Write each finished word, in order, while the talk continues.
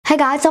Hi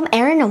guys, I'm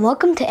Aaron and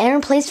welcome to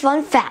Aaron Plays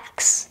Fun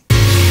Facts.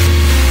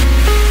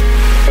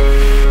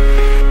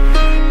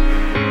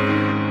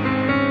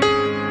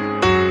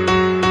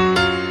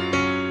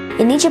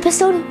 In each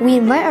episode, we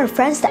invite our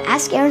friends to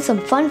ask Aaron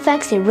some fun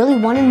facts they really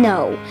want to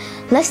know.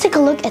 Let's take a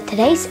look at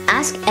today's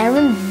Ask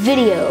Aaron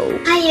video.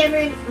 Hi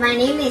Aaron, my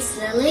name is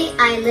Lily.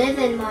 I live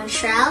in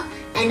Montreal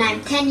and I'm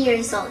 10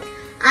 years old.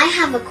 I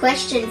have a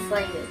question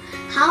for you.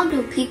 How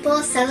do people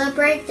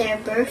celebrate their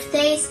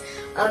birthdays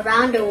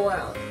around the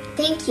world?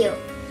 Thank you.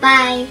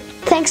 Bye.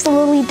 Thanks,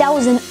 Lily. That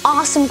was an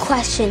awesome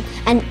question,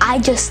 and I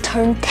just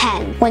turned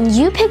 10. When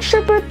you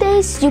picture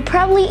birthdays, you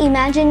probably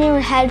imagine in your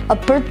head a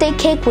birthday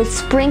cake with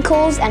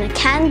sprinkles and a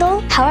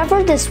candle.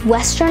 However, this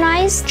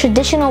westernized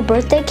traditional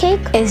birthday cake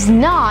is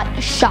not,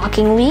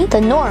 shockingly, the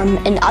norm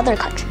in other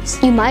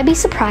countries. You might be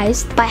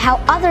surprised by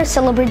how others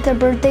celebrate their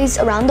birthdays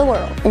around the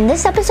world. In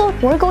this episode,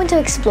 we're going to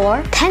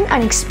explore 10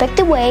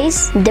 unexpected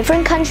ways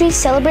different countries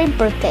celebrate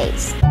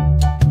birthdays.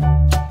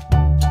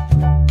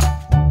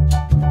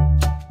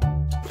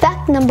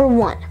 Number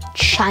 1.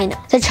 China.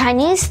 The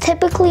Chinese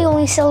typically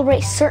only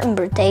celebrate certain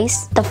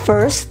birthdays, the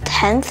 1st,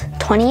 10th,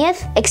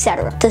 20th,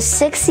 etc. The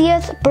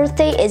 60th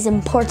birthday is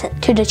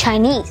important to the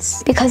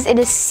Chinese because it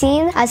is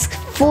seen as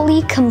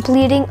fully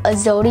completing a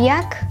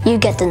zodiac. You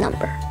get the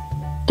number.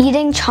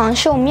 Eating 长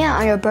寿面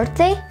on your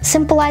birthday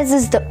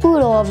symbolizes the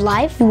oodle of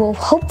life you will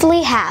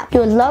hopefully have.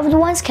 Your loved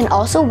ones can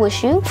also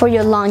wish you for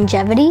your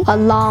longevity. A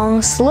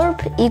long slurp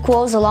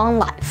equals a long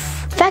life.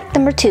 Fact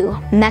number 2,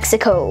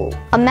 Mexico.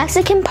 A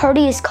Mexican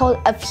party is called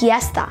a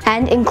fiesta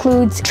and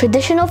includes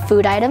traditional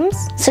food items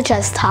such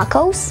as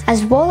tacos,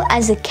 as well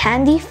as a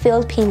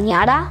candy-filled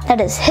piñata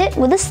that is hit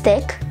with a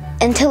stick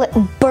until it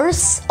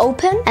bursts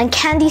open and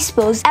candy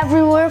spills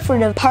everywhere for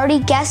the party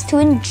guests to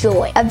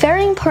enjoy. A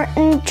very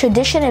important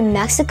tradition in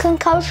Mexican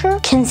culture,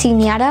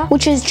 quinceañera,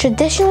 which is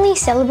traditionally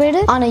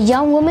celebrated on a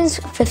young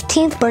woman's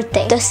 15th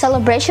birthday. The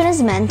celebration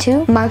is meant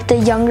to mark the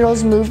young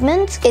girl's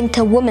movement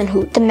into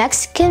womanhood. The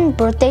Mexican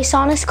birthday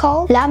song is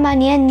called La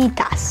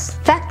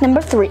Mañanitas. Fact number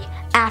 3,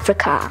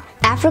 Africa.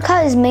 Africa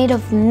is made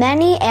of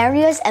many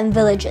areas and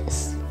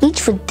villages,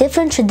 each with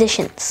different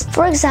traditions.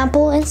 For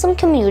example, in some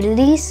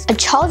communities, a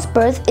child's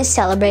birth is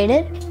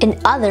celebrated. In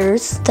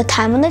others, the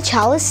time when the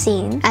child is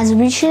seen as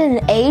reaching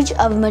an age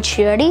of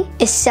maturity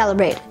is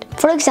celebrated.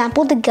 For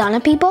example, the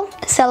Ghana people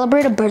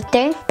celebrate a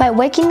birthday by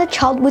waking the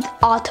child with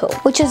auto,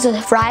 which is a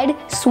fried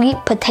sweet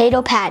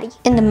potato patty.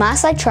 In the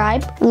Maasai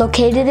tribe,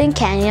 located in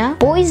Kenya,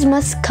 boys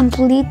must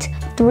complete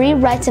 3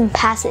 rites of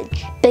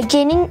passage,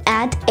 beginning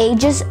at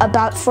ages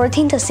about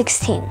 14 to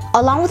 16,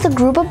 along with a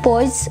group of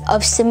boys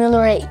of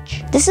similar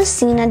age. This is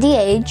seen at the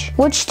age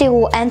which they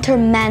will enter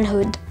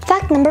manhood.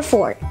 Fact number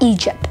 4,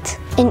 Egypt.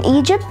 In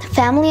Egypt,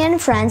 family and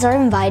friends are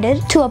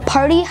invited to a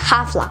party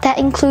hafla that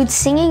includes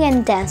singing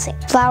and dancing.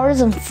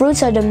 Flowers and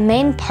fruits are the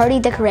main party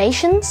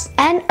decorations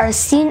and are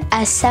seen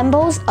as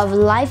symbols of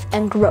life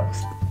and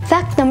growth.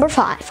 Fact number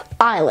 5,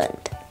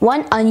 Ireland.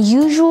 One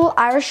unusual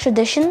Irish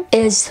tradition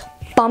is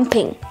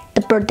bumping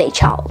the birthday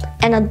child.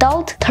 An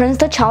adult turns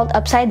the child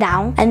upside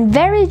down and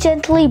very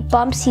gently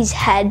bumps his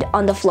head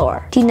on the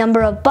floor. The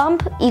number of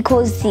bump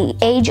equals the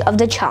age of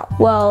the child.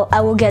 Well,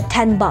 I will get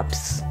 10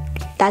 bumps.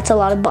 That's a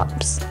lot of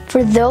bumps.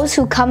 For those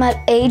who come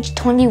at age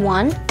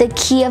 21, the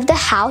key of the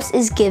house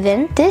is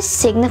given. This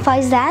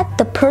signifies that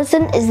the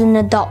person is an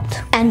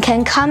adult and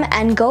can come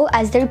and go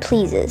as they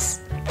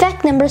pleases.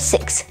 Fact number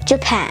 6,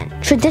 Japan.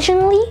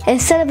 Traditionally,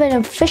 instead of an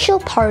official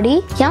party,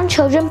 young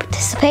children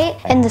participate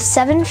in the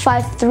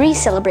 753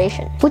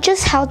 celebration, which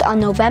is held on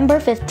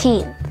November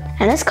 15th.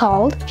 And it's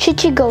called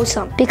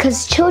Shichigo-san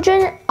because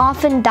children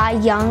often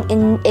die young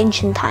in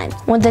ancient times.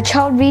 When the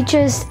child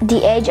reaches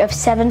the age of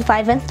 7,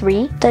 5, and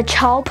 3, the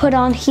child put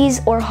on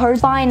his or her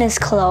finest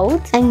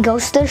clothes and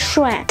goes to the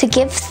shrine to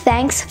give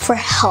thanks for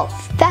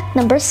health. Fact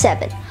number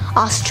 7,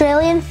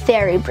 Australian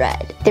fairy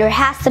bread. There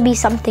has to be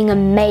something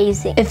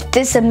amazing if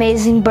this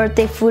amazing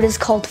birthday food is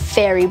called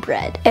fairy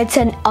bread. It's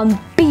an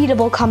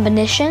unbeatable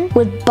combination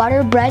with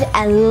butter bread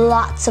and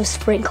lots of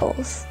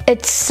sprinkles.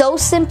 It's so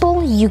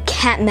simple, you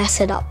can't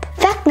mess it up.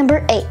 Fact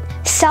number 8,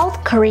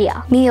 South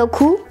Korea.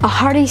 Myeokguk, a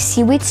hearty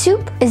seaweed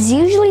soup, is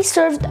usually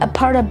served a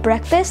part of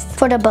breakfast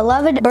for the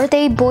beloved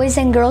birthday boys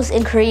and girls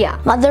in Korea.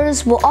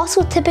 Mothers will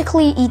also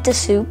typically eat the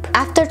soup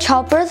after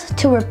childbirth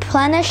to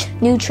replenish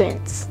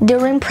nutrients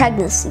during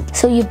pregnancy.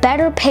 So you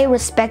better pay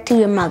respect to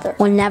your mother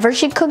whenever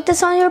she cooked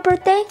this on your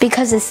birthday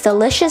because it's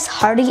delicious,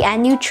 hearty,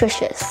 and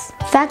nutritious.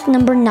 Fact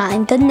number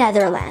 9, the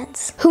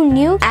Netherlands. Who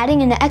knew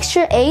adding an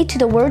extra A to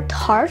the word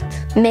tart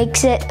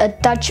makes it a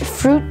Dutch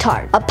fruit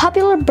tart? A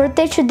popular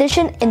birthday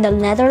tradition in the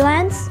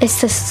Netherlands is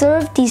to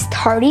serve these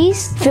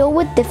tarties filled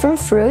with different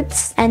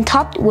fruits and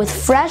topped with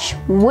fresh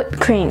whipped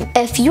cream.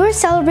 If you're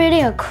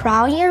celebrating a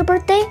crown year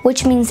birthday,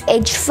 which means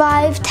age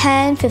 5,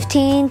 10,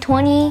 15,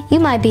 20, you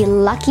might be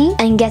lucky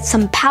and get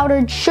some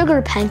powdered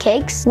sugar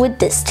pancakes with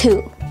this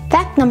too.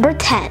 Fact number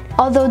 10,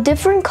 Although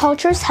different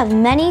cultures have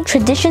many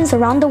traditions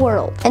around the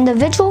world,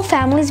 individual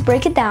families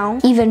break it down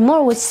even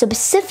more with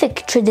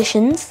specific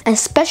traditions and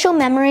special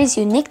memories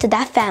unique to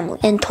that family.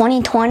 In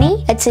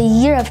 2020, it's a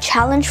year of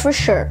challenge for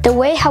sure. The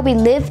way how we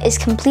live is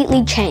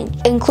completely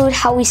changed. Include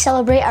how we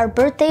celebrate our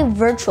birthday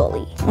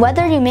virtually.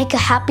 Whether you make a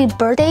happy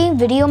birthday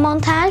video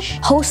montage,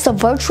 host a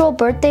virtual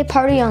birthday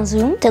party on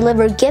Zoom,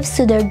 deliver gifts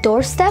to their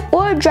doorstep,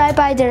 or drive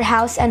by their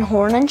house and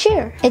horn and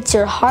cheer. It's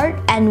your heart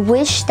and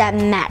wish that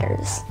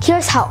matters.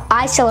 Here's how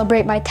I celebrate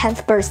my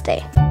 10th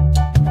birthday.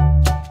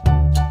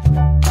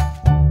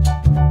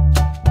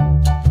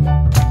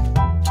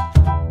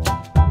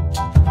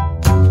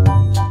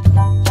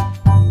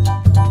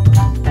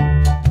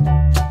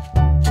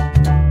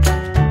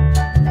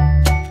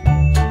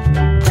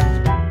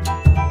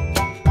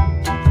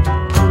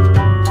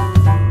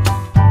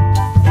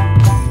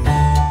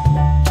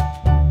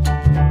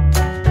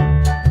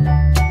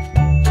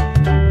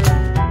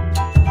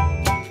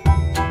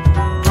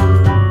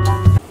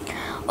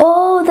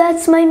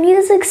 That's my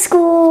music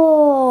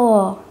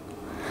school.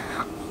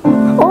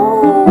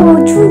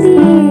 Oh,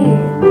 Julie,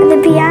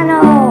 the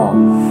piano.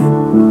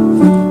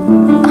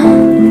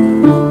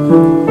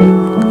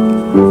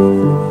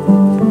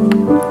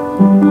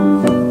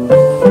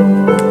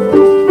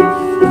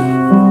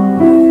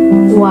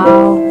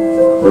 Wow.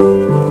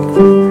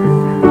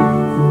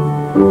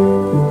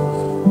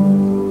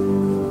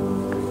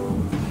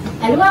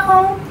 Allô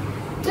Aaron!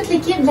 Toute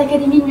l'équipe de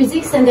l'Académie de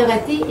musique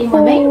Sainte-Dorothée et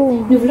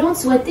moi-même, nous voulons te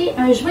souhaiter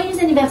un joyeux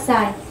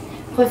anniversaire.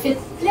 Profite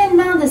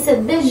pleinement de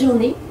cette belle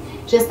journée.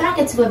 J'espère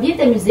que tu vas bien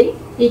t'amuser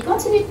et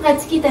continue de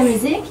pratiquer ta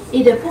musique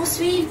et de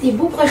poursuivre tes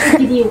beaux projets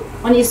vidéo.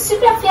 On est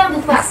super fiers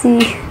de toi. Merci.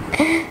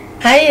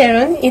 Hi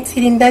Aaron, it's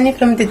Hilindani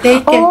from the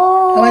daycare.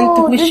 Oh, I want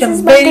to wish you a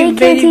very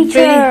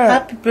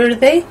happy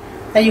birthday,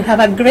 that you have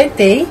a great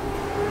day,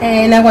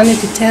 and I wanted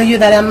to tell you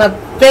that I'm a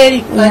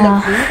very fan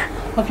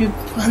of your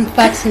fun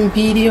facts in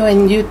video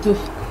and YouTube.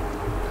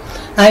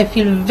 I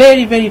feel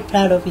very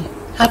proud of you.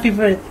 Happy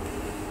birthday.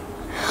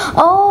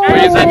 Oh,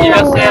 joyeux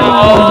anniversaire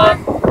Aaron.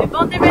 Et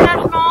bon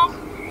déménagement.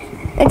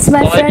 It's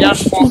my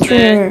French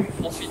teacher.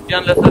 Profite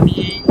bien de la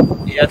famille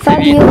et à très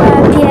vite.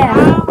 Fabiola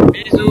Pierre.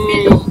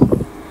 Bisous.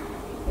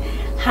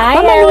 Hi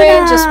Mama Aaron,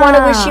 Lina. just want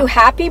to wish you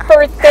happy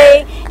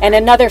birthday and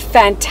another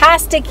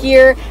fantastic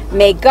year.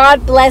 May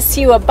God bless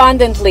you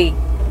abundantly.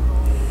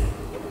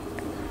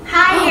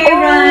 Hi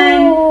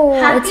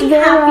Aaron, it's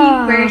Vera.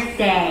 happy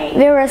birthday.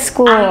 Vera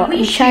School I in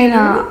wish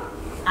China. you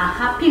a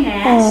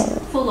happiness,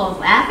 full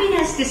of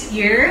happiness this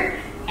year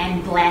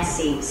and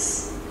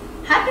blessings.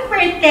 Happy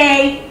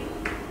birthday.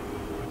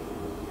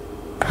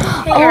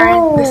 Hey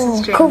Aaron, this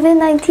is Jane.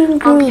 COVID-19 On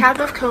group. behalf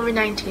of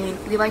COVID-19,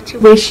 we'd like to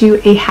wish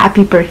you a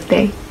happy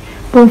birthday.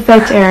 Bon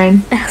fête,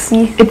 Aaron.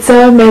 Merci. It's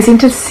so amazing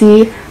to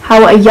see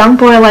how a young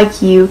boy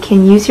like you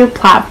can use your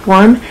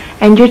platform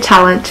and your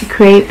talent to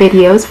create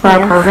videos for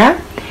our program,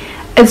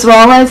 as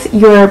well as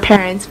your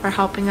parents for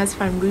helping us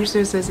find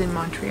resources in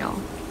Montreal.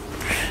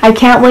 I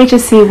can't wait to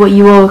see what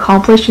you will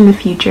accomplish in the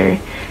future,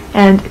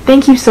 and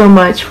thank you so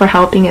much for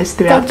helping us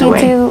throughout the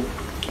way. Too.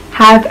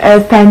 Have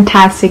a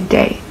fantastic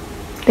day.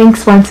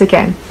 Thanks once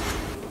again.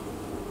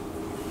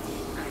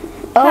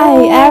 Oh,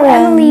 Hi, Aaron.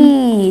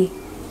 Emily.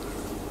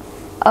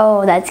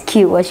 Oh, that's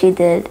cute what she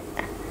did.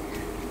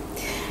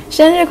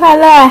 生日快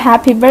乐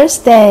 ，Happy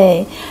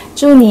Birthday！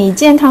 祝你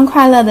健康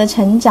快乐的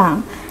成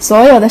长，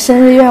所有的生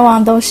日愿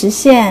望都实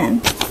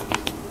现。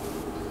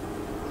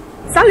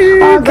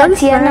Salut, Oh, bonne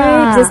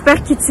Tatiana. fête.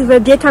 J'espère que tu vas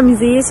bien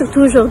t'amuser,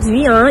 surtout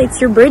aujourd'hui, hein.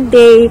 It's your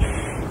birthday.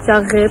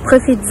 Genre,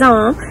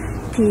 profite-en,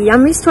 puis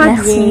amuse-toi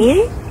bien.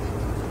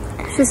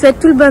 Je te souhaite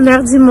tout le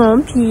bonheur du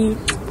monde, puis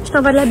je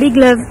t'envoie de la big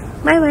love.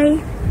 Bye bye.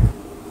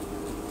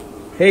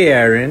 Hey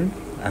Aaron,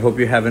 I hope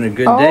you're having a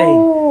good day.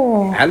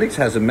 Alex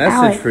has a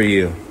message for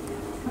you.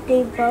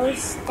 Happy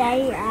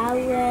birthday,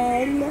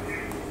 Aaron.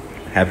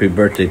 Happy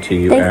birthday to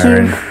you, Thank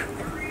Aaron. you.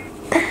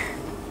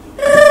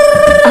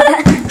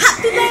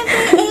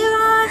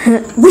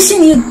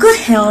 Wishing you good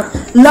health,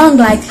 long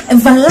life,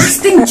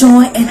 everlasting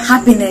joy and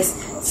happiness.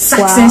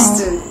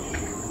 Success too.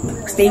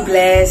 Stay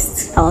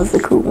blessed. That was a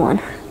cool one.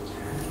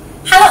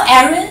 Hello,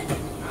 Aaron.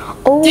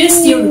 Do you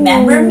still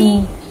remember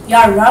me? You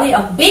are really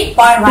a big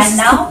boy right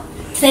now.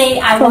 Today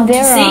I want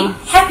to say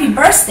happy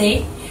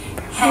birthday.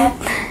 Happy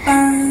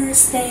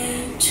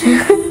birthday to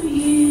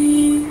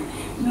you.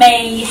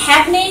 May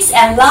happiness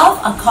and love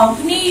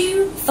accompany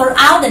you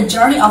throughout the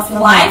journey of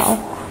your life.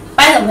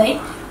 By the way,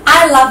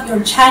 I love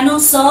your channel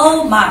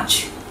so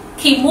much.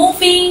 Keep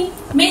moving.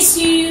 Miss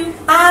you.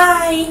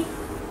 Bye.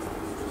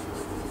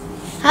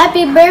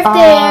 Happy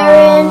birthday,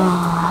 Aaron.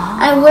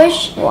 I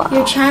wish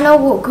your channel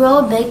will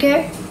grow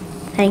bigger.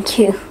 Thank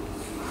you.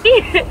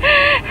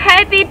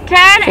 Happy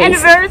 10th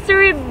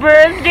anniversary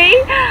birthday.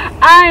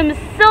 I'm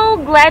so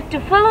glad to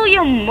follow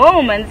your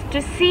moments,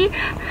 to see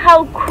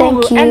how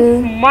cool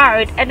and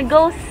smart and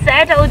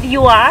goal-settled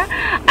you are.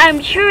 I'm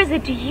sure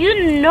that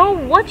you know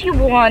what you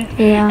want,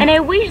 and I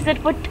wish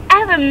that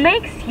whatever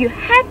makes you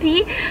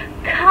happy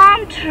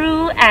come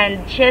true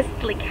and just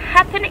like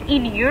happen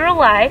in your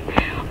life.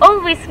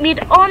 always meet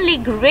only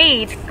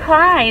great,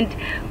 kind,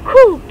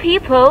 cool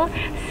people.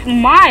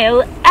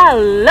 Smile a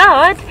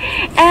lot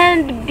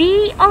and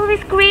be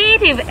always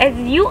creative as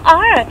you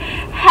are.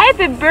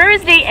 Happy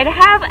birthday and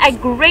have a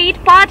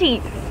great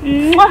party.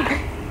 Mwah.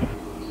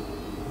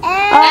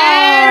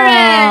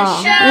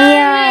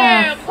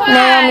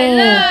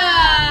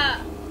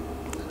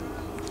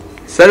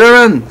 Salut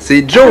Aaron,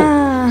 c'est Joe.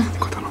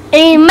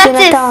 Et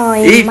Mathis.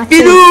 Et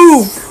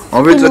Pilou.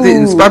 On veut te souhaiter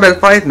une super belle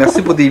fête.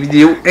 Merci pour des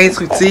vidéos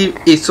instructives.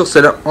 Et sur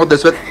cela, on te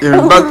souhaite une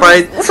bonne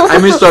fête.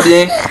 Amuse-toi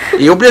bien.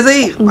 Et au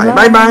plaisir. Bye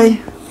bye bye.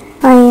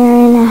 Hi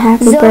Aaron,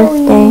 happy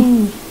birthday.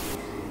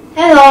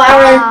 Hello,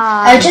 Aaron.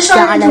 I just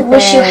wanted to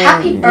wish you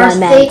happy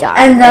birthday.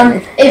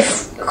 And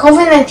if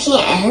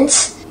COVID-19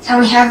 ends, can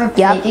we have a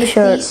birthday,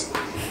 please?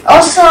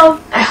 Also,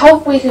 I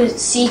hope we could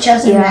see each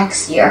other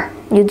next year.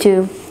 You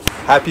too.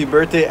 Happy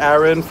birthday,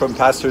 Aaron, from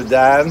Pastor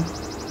Dan.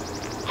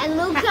 And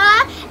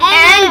Luca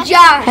and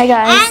Josh. Hi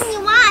guys.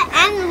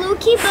 And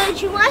Lukey, but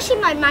you want to see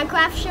my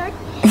Minecraft shirt?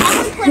 I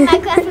can play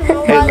Minecraft in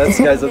Roblox.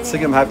 Hey, let's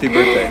sing him happy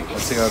birthday.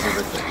 Let's sing happy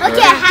birthday.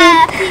 Okay,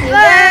 happy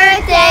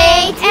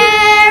birthday,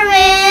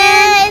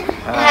 Aaron.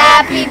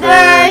 Happy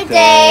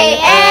birthday,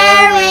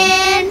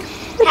 Aaron.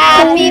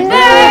 Happy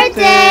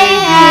birthday,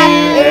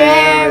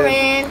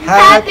 Aaron.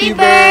 Happy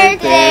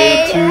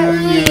birthday to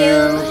you.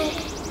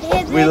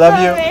 We love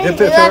you. Hip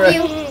hip hooray.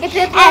 Hip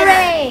hip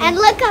hooray. And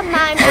look at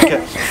mine.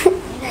 Okay.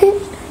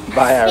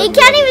 Bye, Aaron. He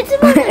can't even see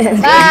my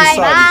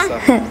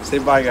bye. Say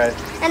bye, guys.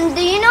 And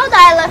do you know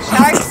that I love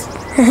sharks?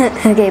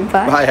 Okay,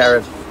 bye. Bye,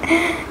 Aaron.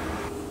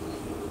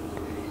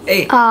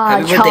 Hey,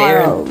 happy birthday,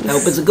 Aaron. I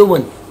hope it's a good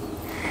one.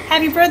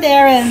 Happy birthday,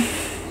 Aaron.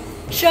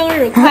 生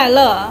日快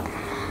乐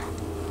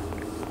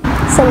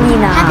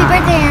Selena. Happy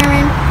birthday,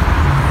 Aaron.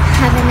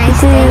 Have a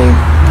nice day.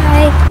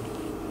 Bye.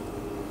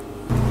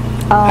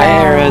 Hi,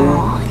 Aaron.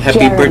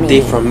 Happy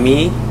birthday from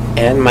me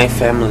and my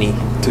family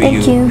to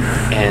Thank you.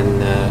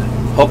 And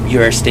hope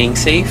you are staying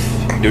safe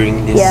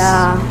during this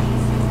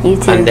you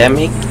too.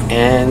 pandemic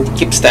and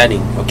keep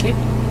studying, okay?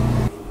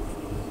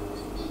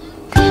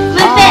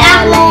 Birthday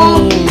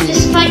Aaron,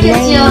 j'espère que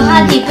tu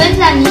auras des bonnes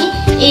amies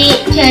et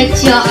que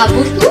tu auras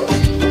beaucoup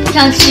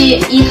quand tu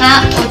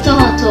iras au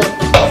Toronto.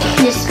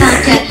 J'espère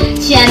que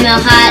tu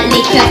aimeras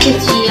l'école que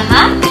tu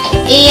iras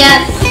et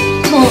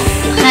ton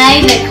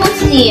rêve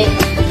continue.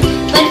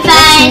 Bonne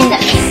fête!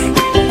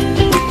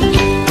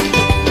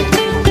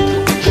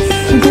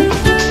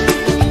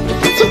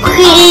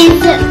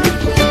 Surprise!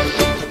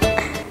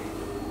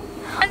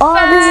 Oh,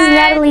 this is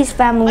Natalie's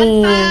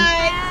family.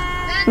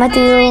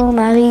 Matthew,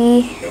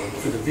 Marie.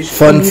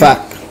 Fun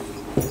fact.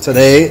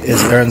 Today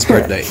is Aaron's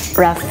birthday.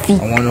 Rafi.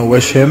 I want to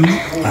wish him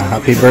a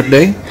happy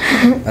birthday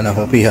and I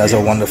hope he has a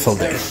wonderful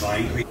day.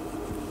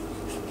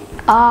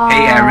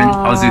 Hey Aaron,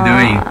 how's you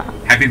doing?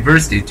 Happy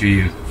birthday to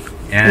you.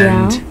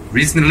 And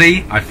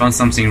recently I found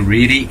something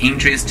really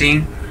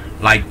interesting,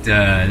 like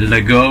the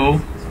Lego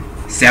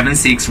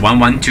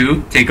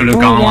 76112. Take a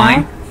look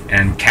online.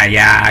 And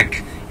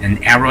kayak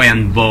and arrow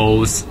and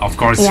bows, of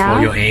course,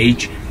 for your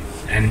age.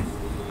 And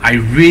I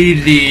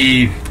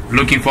really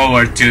looking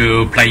forward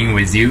to playing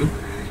with you.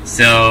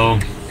 So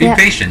be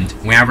patient.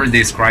 Whenever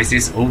this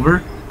crisis is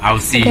over, I'll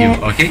see you,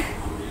 okay?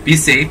 Be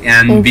safe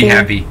and be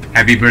happy.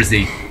 Happy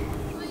birthday.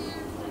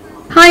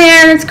 Hi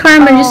Aaron, it's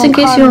Carmen. Just in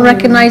case you don't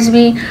recognize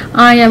me,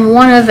 I am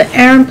one of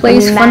Aaron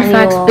Plays Fun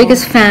Facts'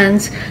 biggest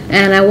fans,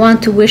 and I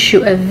want to wish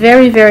you a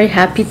very, very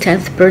happy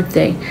 10th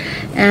birthday.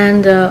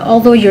 And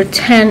although you're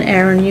 10,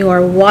 Aaron, you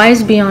are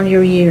wise beyond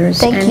your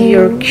years,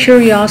 your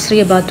curiosity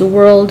about the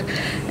world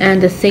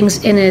and the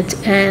things in it,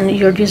 and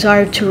your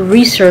desire to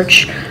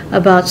research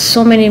about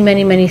so many,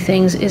 many, many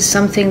things is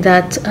something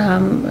that,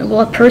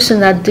 well, a person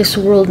that this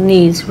world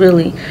needs,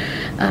 really.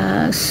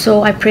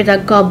 So I pray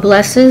that God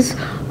blesses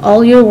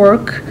all your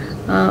work,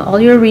 all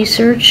your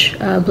research,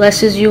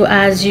 blesses you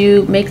as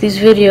you make these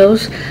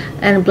videos,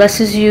 and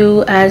blesses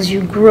you as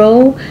you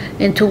grow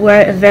into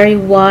a very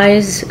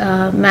wise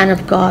man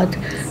of God.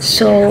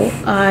 So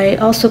I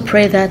also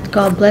pray that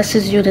God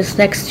blesses you this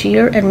next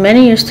year and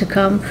many years to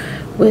come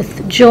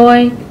with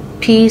joy,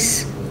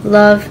 peace,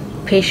 love,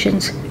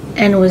 patience,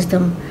 and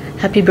wisdom.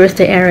 Happy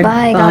birthday, Aaron.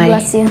 Bye. God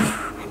bless you.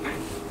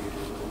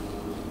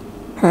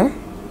 Huh?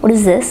 What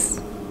is this?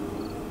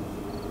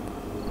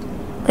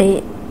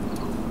 Wait.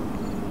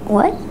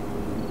 What?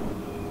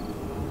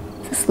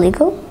 Is this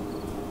legal?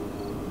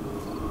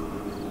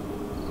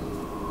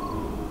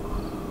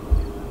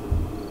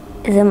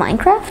 Is it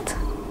Minecraft?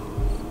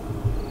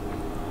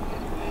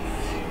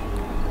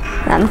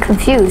 I'm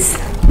confused.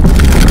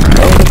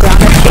 Oh, the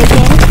ground is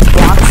shaking.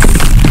 Blocks.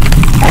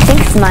 I think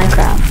it's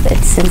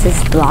Minecraft. Since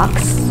it's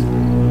blocks.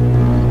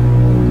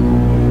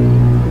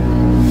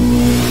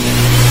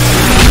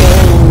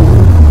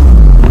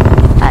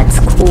 Oh, that's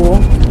cool.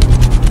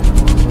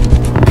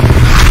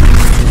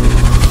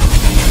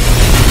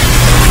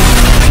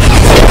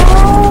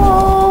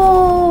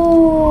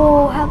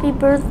 Oh, happy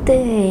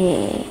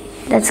birthday.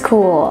 That's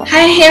cool.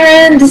 Hi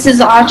Aaron, this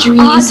is Audrey.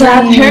 So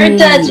I've heard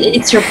that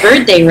it's your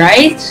birthday,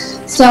 right?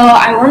 So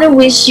I want to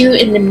wish you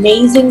an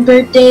amazing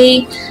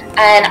birthday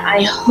and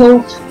I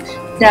hope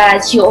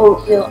that you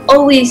will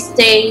always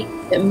stay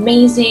the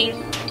amazing,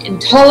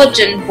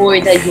 intelligent boy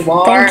that you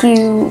are. Thank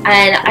you.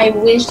 And I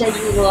wish that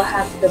you will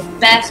have the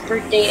best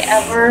birthday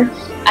ever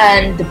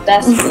and the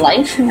best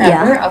life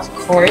ever, of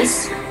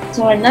course.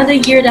 So another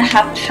year that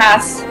have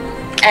passed,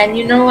 and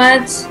you know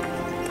what?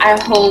 I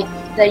hope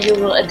that you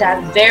will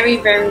adapt very,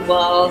 very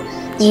well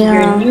to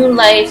your new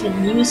life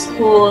and new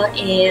school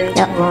in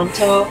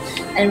Toronto,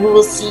 and we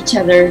will see each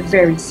other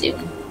very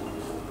soon.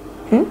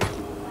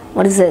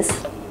 What is this?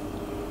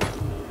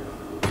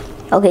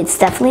 Okay, it's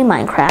definitely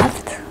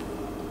Minecraft.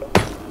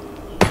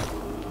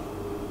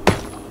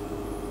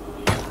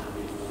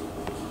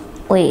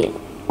 Wait,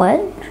 what?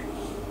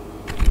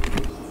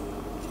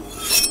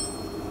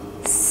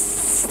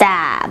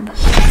 Stab.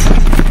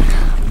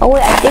 Oh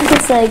wait, I think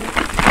it's like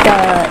the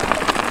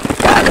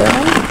other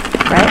one,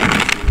 right?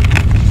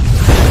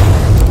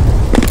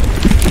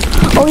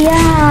 Oh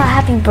yeah,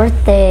 happy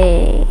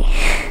birthday.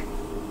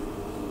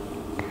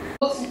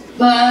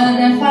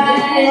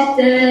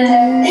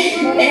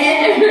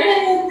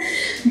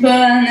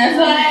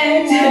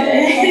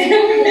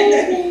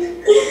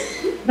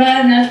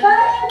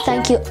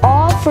 Thank you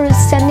all for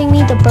sending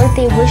me the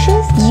birthday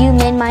wishes. You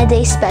made my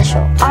day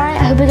special. Alright,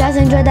 I hope you guys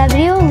enjoyed that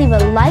video. Leave a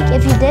like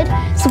if you did.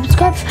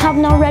 Subscribe if you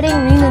haven't already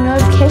and ring the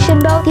notification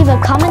bell. Leave a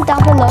comment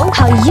down below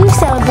how you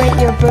celebrate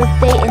your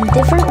birthday in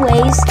different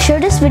ways. Share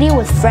this video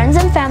with friends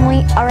and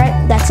family. Alright,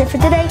 that's it for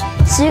today.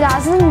 See you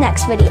guys in the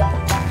next video.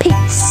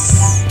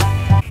 Peace.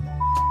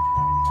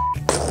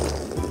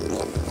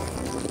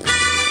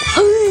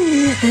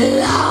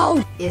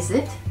 Loud. Is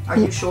it? Are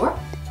you sure?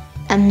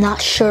 I'm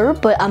not sure,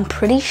 but I'm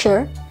pretty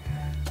sure.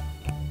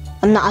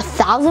 I'm not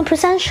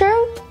 1,000%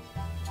 sure,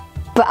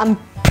 but I'm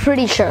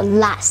pretty sure.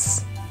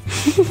 Less.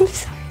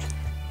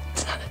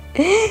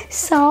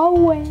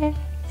 Somewhere.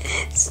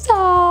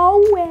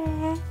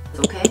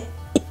 Okay.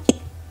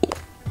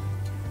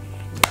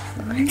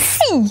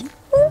 See.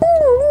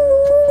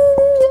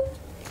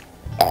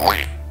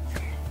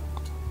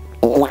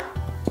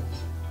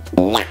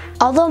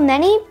 Although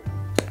many